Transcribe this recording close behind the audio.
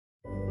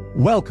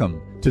Welcome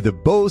to the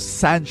Bo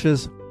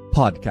Sanchez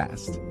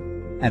podcast.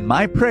 And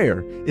my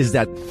prayer is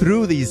that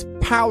through these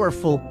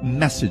powerful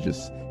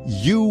messages,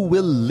 you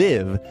will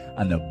live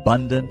an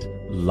abundant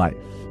life.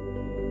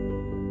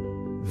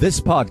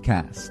 This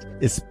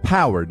podcast is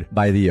powered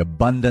by the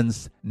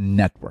Abundance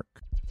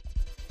Network.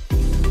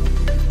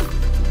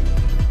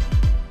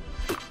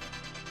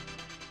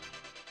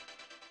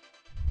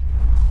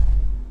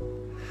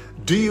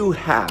 Do you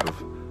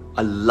have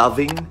a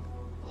loving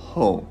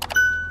home?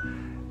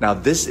 Now,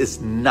 this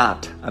is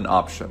not an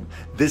option.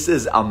 This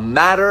is a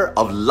matter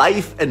of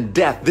life and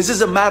death. This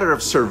is a matter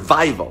of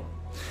survival.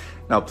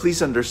 Now,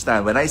 please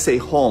understand, when I say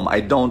home, I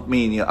don't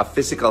mean a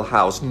physical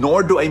house,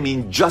 nor do I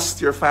mean just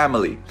your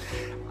family.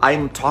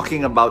 I'm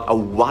talking about a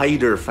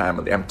wider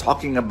family. I'm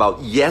talking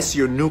about, yes,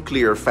 your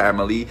nuclear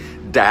family,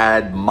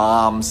 dad,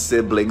 mom,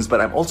 siblings,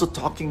 but I'm also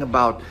talking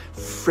about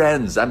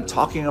friends. I'm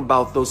talking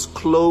about those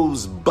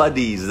close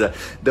buddies,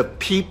 the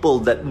people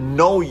that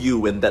know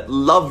you and that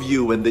love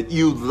you and that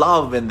you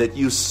love and that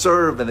you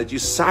serve and that you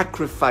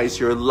sacrifice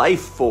your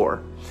life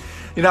for.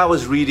 You know, I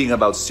was reading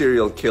about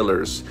serial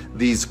killers,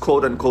 these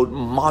quote-unquote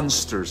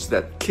monsters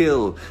that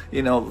kill,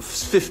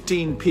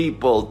 15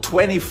 people,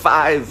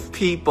 25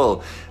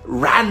 people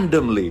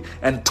randomly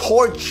and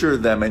torture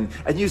them.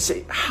 And you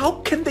say, how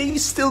can they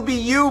still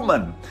be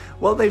human?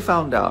 Well, they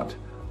found out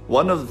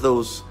one of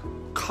those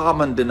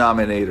common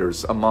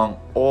denominators among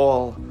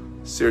all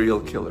serial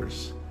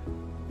killers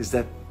is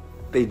that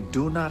they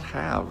do not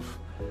have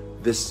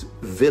this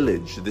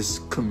village, this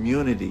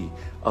community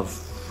of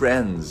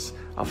friends,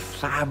 a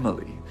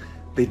family.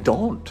 They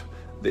don't.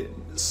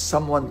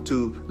 Someone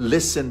to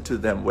listen to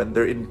them when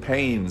they're in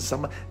pain.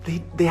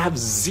 They have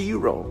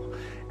zero.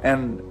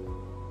 And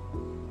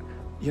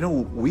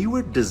we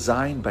were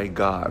designed by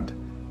God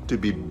to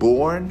be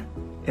born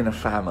in a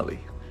family.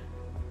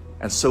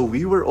 And so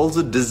we were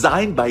also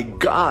designed by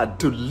God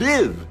to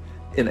live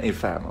in a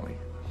family.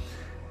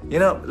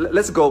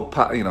 Let's go,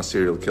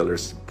 serial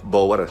killers.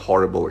 Bo, what a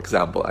horrible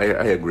example. I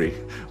agree.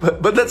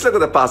 But let's look at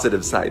the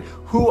positive side.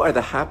 Who are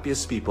the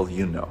happiest people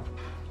you know?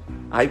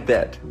 I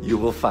bet you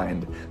will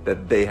find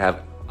that they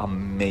have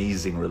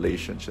amazing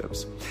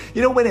relationships.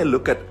 When I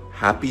look at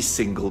happy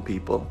single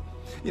people,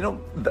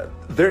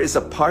 there is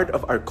a part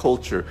of our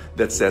culture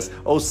that says,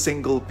 oh,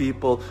 single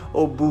people,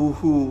 oh,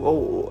 boo-hoo,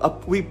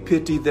 oh, we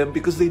pity them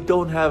because they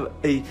don't have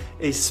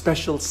a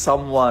special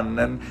someone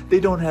and they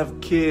don't have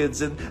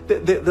kids and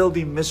they'll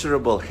be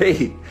miserable.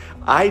 Hey,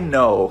 I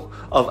know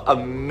of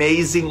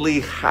amazingly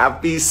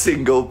happy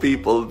single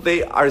people.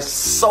 They are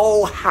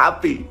so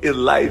happy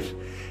in life.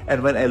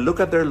 And when I look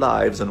at their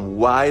lives and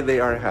why they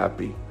are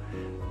happy,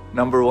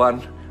 number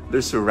one,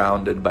 they're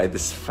surrounded by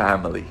this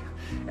family.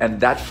 And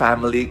that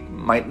family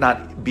might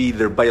not be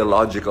their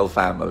biological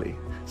family.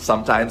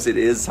 Sometimes it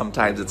is,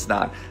 sometimes it's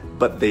not.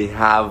 But they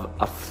have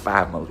a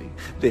family.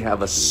 They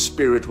have a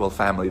spiritual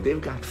family.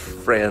 They've got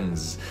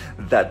friends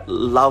that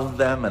love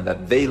them and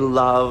that they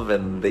love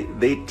and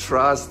they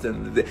trust.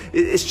 And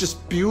it's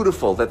just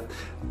beautiful that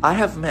I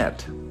have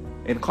met,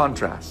 in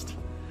contrast,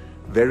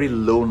 very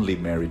lonely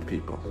married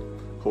people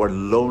who are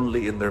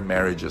lonely in their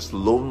marriages,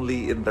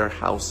 lonely in their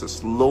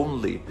houses,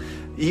 lonely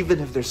even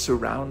if they're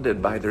surrounded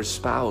by their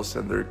spouse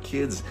and their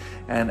kids.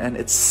 And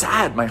it's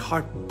sad. My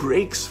heart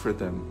breaks for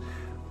them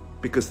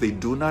because they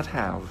do not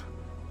have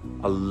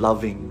a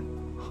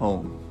loving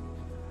home.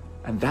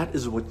 And that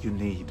is what you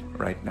need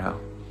right now.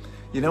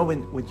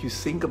 When you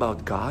think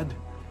about God,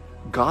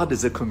 God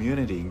is a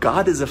community.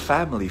 God is a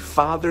family,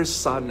 Father,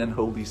 Son, and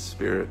Holy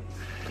Spirit.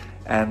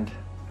 And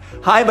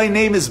hi, my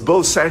name is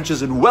Bo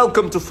Sanchez and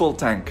welcome to Full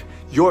Tank,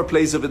 your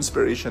place of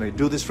inspiration. I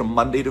do this from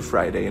Monday to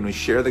Friday and we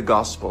share the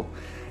gospel.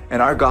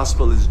 And our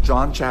gospel is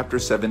John chapter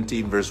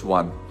 17 verse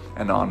 1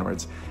 and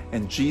onwards.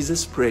 And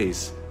Jesus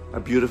prays a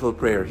beautiful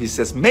prayer. He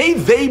says, may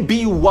they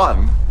be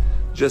one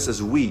just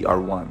as we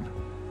are one.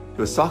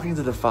 He was talking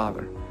to the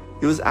Father.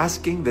 He was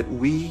asking that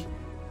we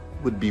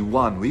would be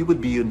one. We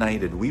would be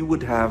united. We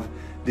would have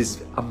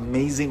these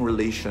amazing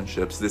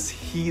relationships, this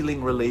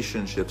healing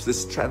relationships,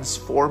 this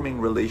transforming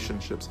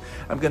relationships.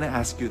 I'm going to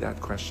ask you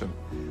that question.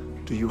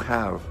 Do you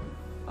have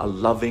a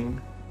loving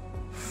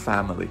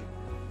family?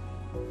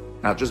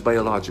 Not just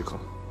biological,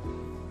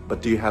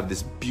 but do you have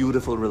these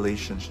beautiful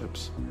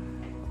relationships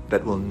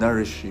that will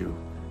nourish you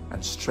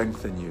and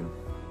strengthen you?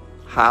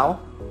 How?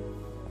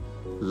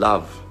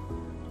 Love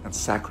and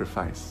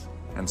sacrifice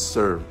and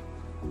serve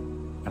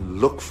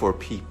and look for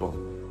people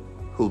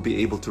who'll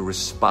be able to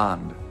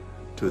respond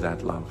to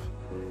that love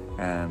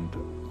and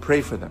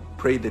pray for them.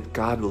 Pray that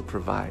God will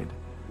provide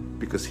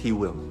because He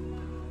will.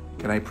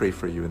 Can I pray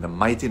for you? In the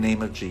mighty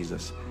name of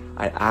Jesus,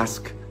 I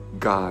ask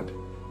God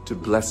to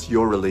bless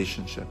your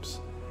relationships.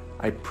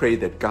 I pray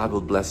that God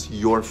will bless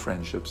your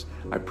friendships.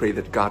 I pray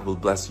that God will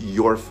bless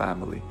your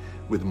family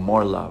with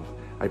more love.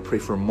 I pray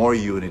for more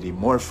unity,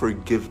 more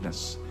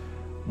forgiveness,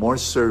 more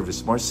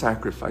service, more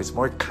sacrifice,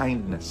 more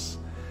kindness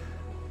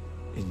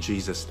in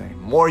Jesus' name,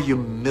 more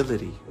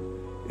humility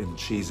in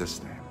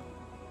Jesus' name.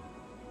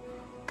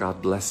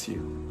 God bless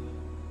you.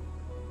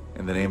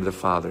 In the name of the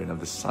Father and of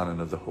the Son and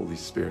of the Holy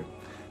Spirit.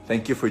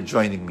 Thank you for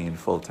joining me in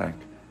Full Tank.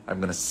 I'm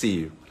going to see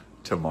you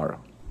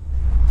tomorrow.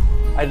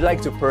 I'd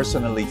like to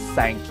personally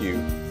thank you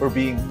for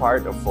being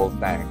part of Full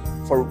Tank,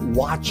 for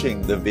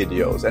watching the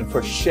videos and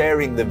for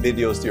sharing the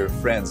videos to your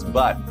friends.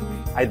 But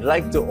I'd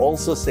like to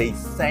also say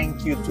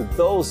thank you to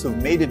those who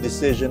made a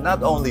decision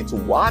not only to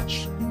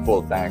watch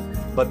Full Tank,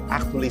 but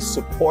actually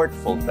support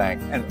Full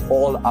Tank and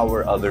all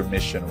our other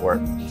mission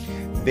work.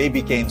 They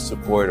became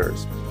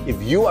supporters.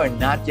 If you are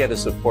not yet a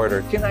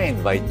supporter, can I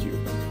invite you?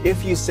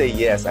 If you say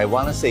yes, I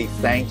want to say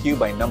thank you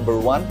by number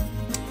one,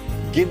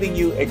 giving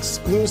you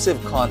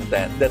exclusive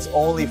content that's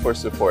only for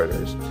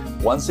supporters.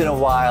 Once in a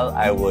while,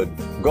 I would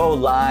go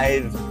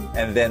live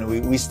and then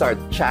we start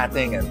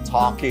chatting and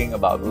talking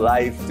about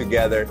life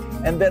together.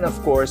 And then, of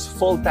course,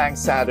 Full Tank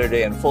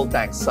Saturday and Full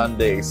Tank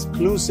Sunday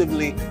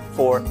exclusively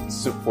for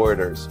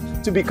supporters.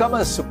 To become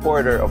a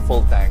supporter of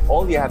Full Tank,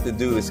 all you have to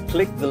do is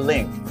click the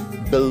link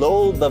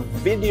below the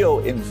video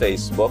in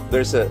Facebook.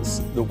 There's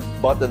the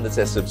button that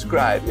says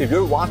subscribe. If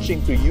you're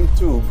watching through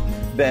YouTube,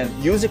 then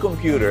use a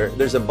computer.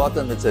 There's a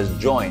button that says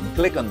join.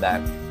 Click on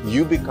that.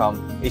 You become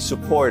a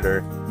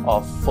supporter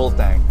of Full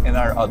Tank and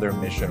our other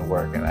mission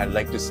work. And I'd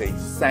like to say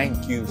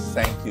thank you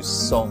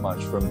so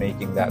much for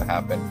making that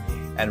happen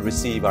and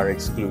receive our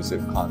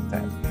exclusive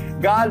content.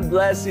 God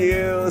bless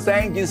you.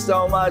 Thank you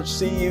so much.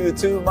 See you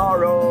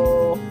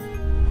tomorrow.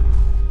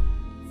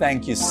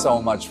 Thank you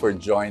so much for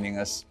joining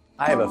us.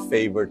 I have a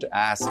favor to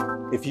ask.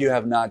 If you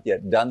have not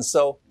yet done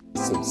so,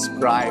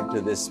 subscribe to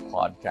this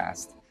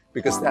podcast,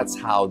 because that's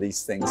how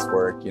these things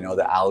work, you know,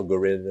 the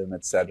algorithm,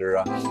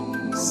 etc.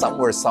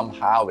 Somewhere,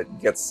 somehow, it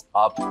gets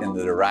up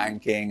into the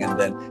ranking, and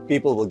then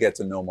people will get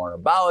to know more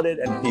about it,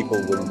 and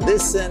people will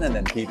listen, and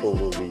then people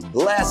will be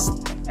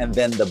blessed, and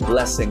then the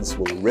blessings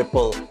will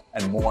ripple,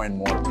 and more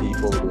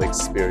people will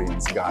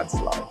experience God's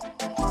love.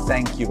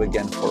 Thank you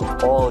again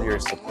for all your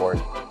support,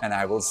 and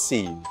I will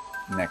see you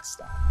next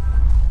time.